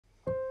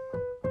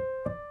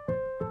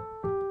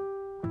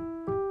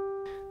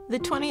The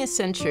 20th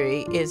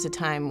century is a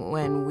time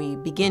when we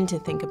begin to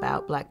think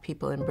about Black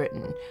people in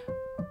Britain,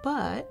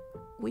 but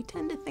we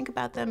tend to think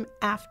about them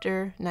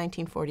after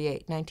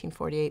 1948,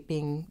 1948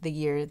 being the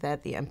year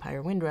that the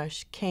Empire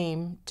Windrush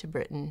came to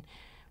Britain,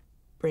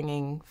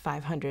 bringing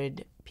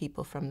 500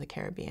 people from the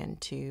Caribbean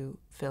to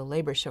fill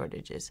labor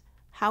shortages.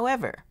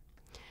 However,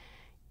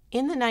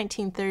 in the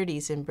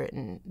 1930s in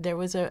Britain, there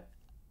was a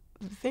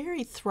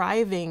very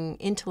thriving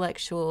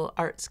intellectual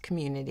arts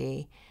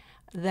community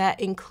that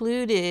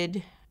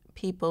included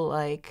people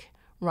like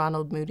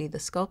Ronald Moody, the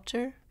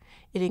sculptor.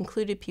 It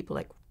included people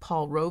like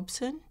Paul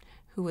Robeson,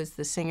 who was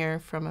the singer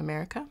from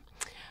America.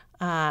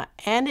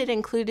 And it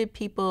included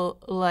people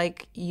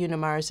like Una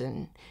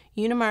Marson.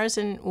 Una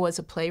Marson was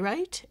a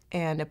playwright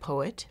and a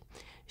poet.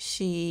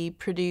 She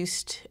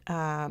produced,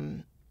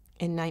 in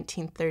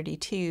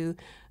 1932,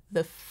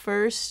 the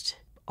first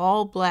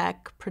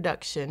all-Black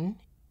production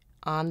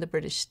on the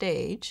British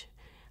stage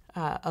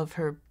of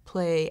her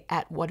play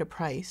At What a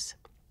Price.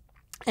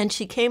 And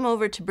she came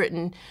over to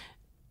Britain,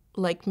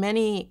 like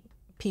many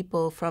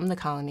people from the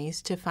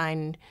colonies, to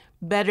find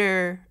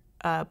better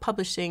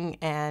publishing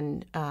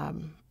and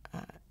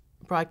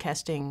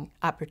broadcasting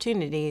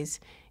opportunities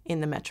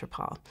in the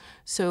metropole.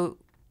 So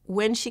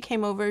when she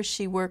came over,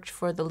 she worked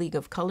for the League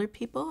of Colored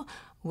People,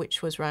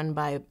 which was run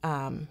by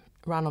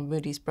Ronald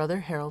Moody's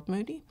brother, Harold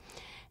Moody.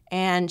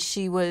 And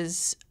she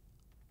was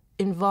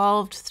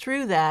involved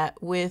through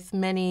that with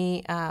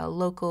many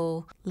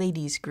local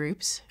ladies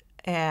groups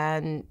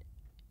and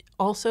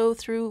also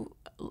through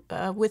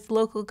with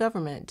local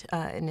government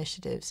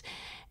initiatives.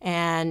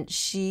 And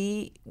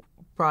she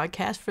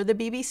broadcast for the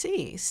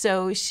BBC.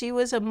 So she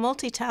was a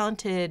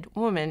multi-talented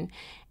woman.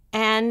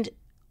 And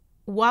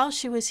while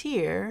she was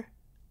here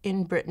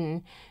in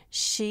Britain,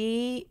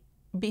 she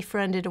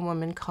befriended a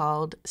woman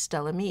called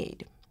Stella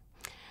Mead.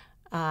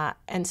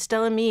 And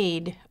Stella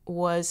Mead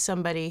was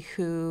somebody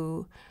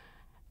who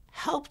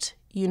helped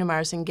Una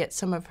Marson get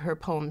some of her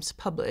poems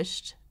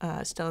published.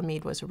 Stella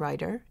Mead was a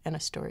writer and a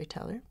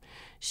storyteller.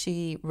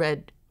 She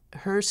read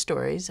her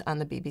stories on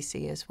the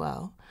BBC as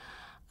well.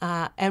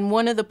 And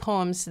one of the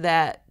poems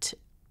that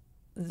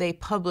they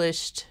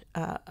published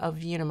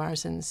of Una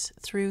Marson's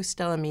through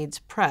Stella Mead's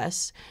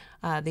press,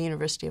 the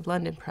University of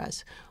London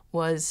Press,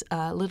 was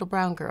Little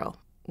Brown Girl,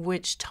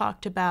 which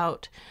talked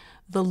about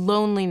the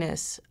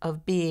loneliness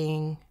of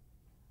being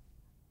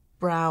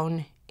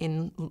brown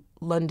in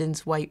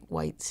London's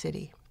white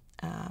city.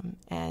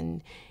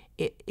 And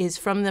it is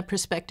from the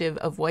perspective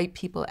of white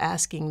people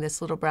asking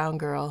this little brown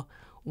girl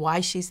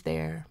why she's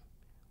there,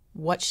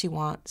 what she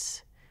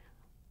wants,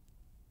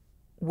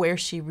 where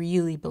she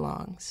really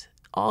belongs.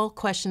 All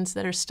questions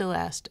that are still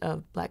asked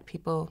of Black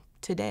people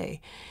today.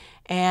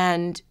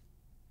 And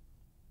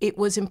it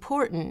was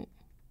important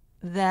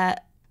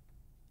that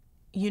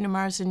Una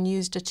Marson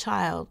used a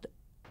child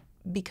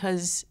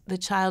because the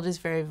child is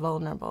very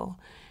vulnerable.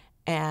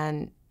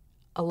 And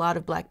a lot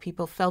of Black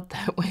people felt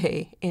that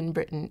way in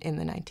Britain in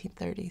the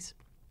 1930s.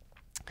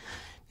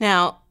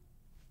 Now,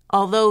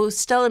 although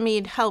Stella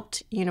Mead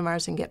helped Una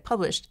Marson get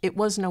published, it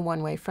wasn't a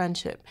one-way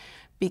friendship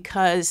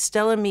because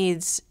Stella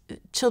Mead's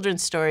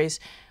children's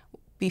stories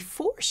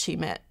before she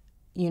met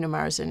Una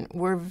Marson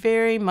were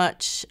very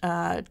much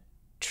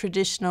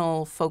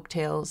traditional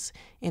folktales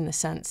in the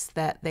sense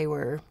that they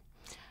were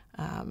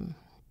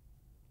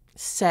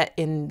set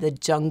in the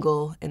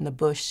jungle, in the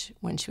bush,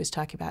 when she was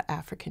talking about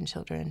African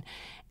children.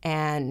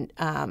 And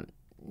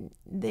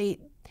they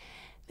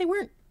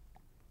weren't,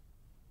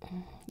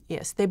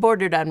 yes, they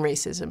bordered on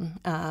racism.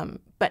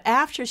 But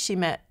after she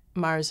met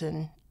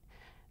Marson,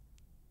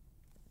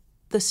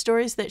 the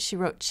stories that she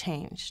wrote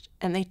changed.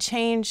 And they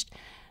changed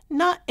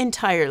not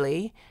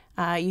entirely.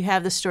 You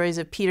have the stories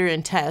of Peter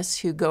and Tess,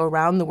 who go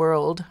around the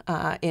world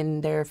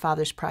in their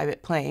father's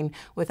private plane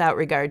without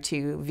regard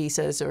to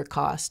visas or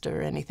cost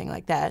or anything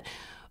like that.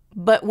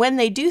 But when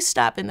they do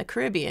stop in the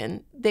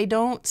Caribbean, they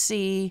don't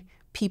see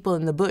people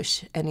in the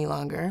bush any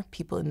longer,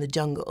 people in the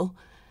jungle.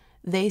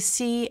 They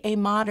see a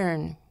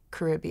modern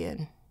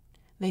Caribbean.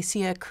 They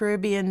see a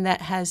Caribbean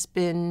that has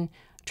been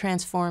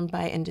transformed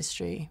by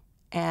industry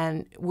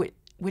and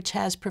which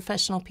has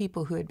professional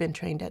people who had been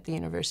trained at the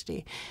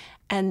university.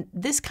 And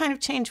this kind of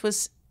change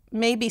was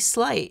maybe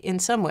slight in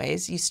some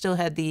ways. You still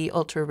had the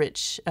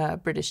ultra-rich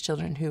British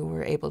children who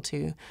were able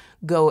to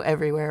go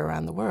everywhere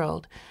around the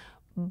world.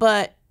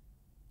 But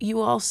you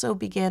also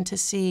began to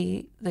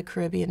see the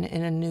Caribbean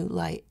in a new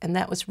light, and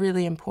that was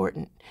really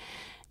important.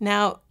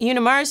 Now, Una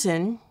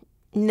Marson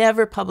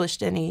never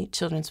published any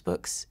children's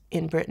books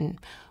in Britain,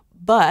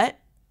 but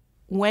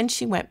when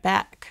she went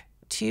back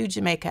to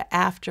Jamaica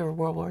after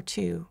World War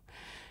II,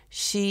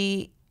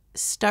 she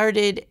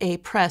started a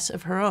press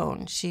of her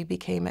own. She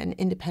became an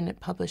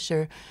independent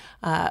publisher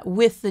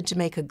with the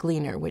Jamaica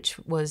Gleaner, which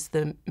was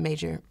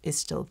is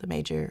still the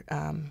major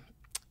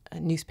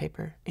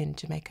newspaper in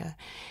Jamaica.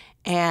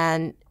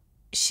 And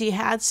she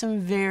had some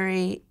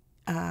very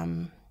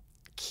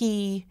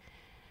key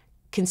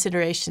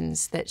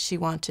considerations that she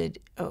wanted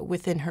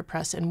within her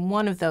press. And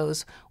one of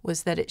those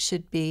was that it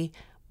should be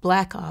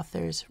Black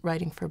authors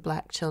writing for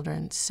Black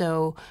children.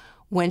 So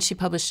when she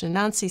published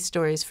Anansi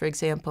stories, for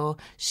example,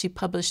 she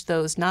published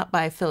those not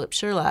by Philip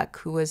Sherlock,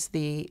 who was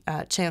the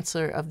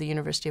chancellor of the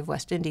University of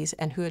West Indies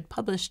and who had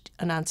published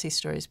Anansi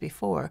stories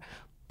before,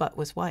 but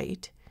was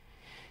white.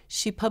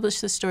 She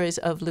published the stories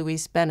of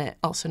Louise Bennett,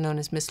 also known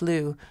as Miss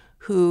Lou,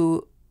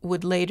 who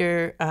would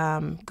later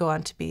go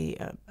on to be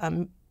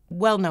a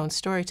well-known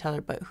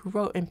storyteller, but who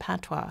wrote in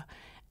patois.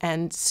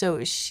 And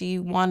so she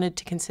wanted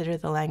to consider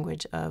the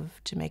language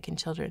of Jamaican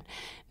children.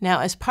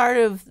 Now, as part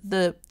of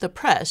the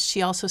press,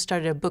 she also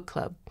started a book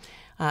club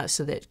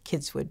so that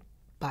kids would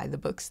buy the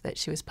books that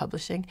she was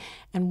publishing.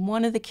 And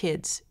one of the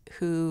kids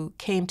who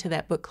came to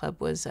that book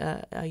club was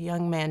a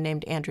young man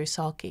named Andrew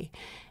Salke.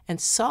 And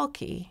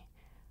Salke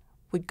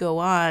would go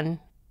on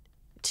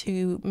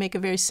to make a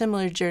very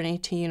similar journey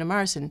to Una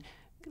Marson,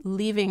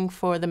 leaving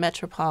for the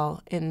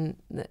Metropole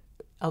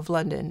of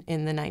London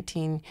in the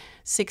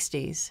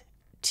 1960s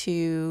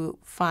to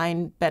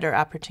find better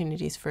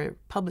opportunities for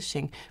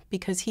publishing,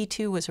 because he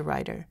too was a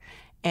writer.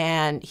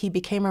 And he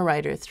became a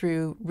writer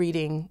through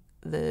reading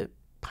the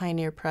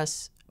Pioneer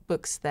Press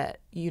books that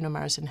Una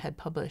Marson had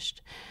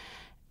published.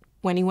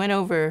 When he went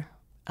over,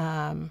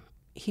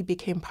 he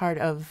became part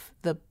of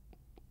the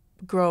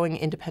growing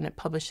independent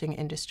publishing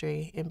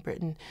industry in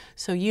Britain.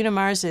 So Una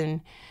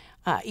Marson,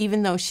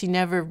 even though she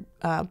never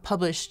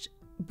published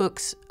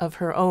books of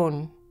her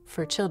own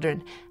for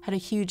children, had a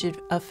huge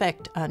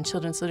effect on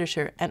children's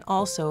literature and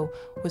also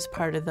was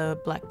part of the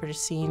Black British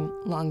scene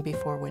long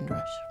before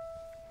Windrush.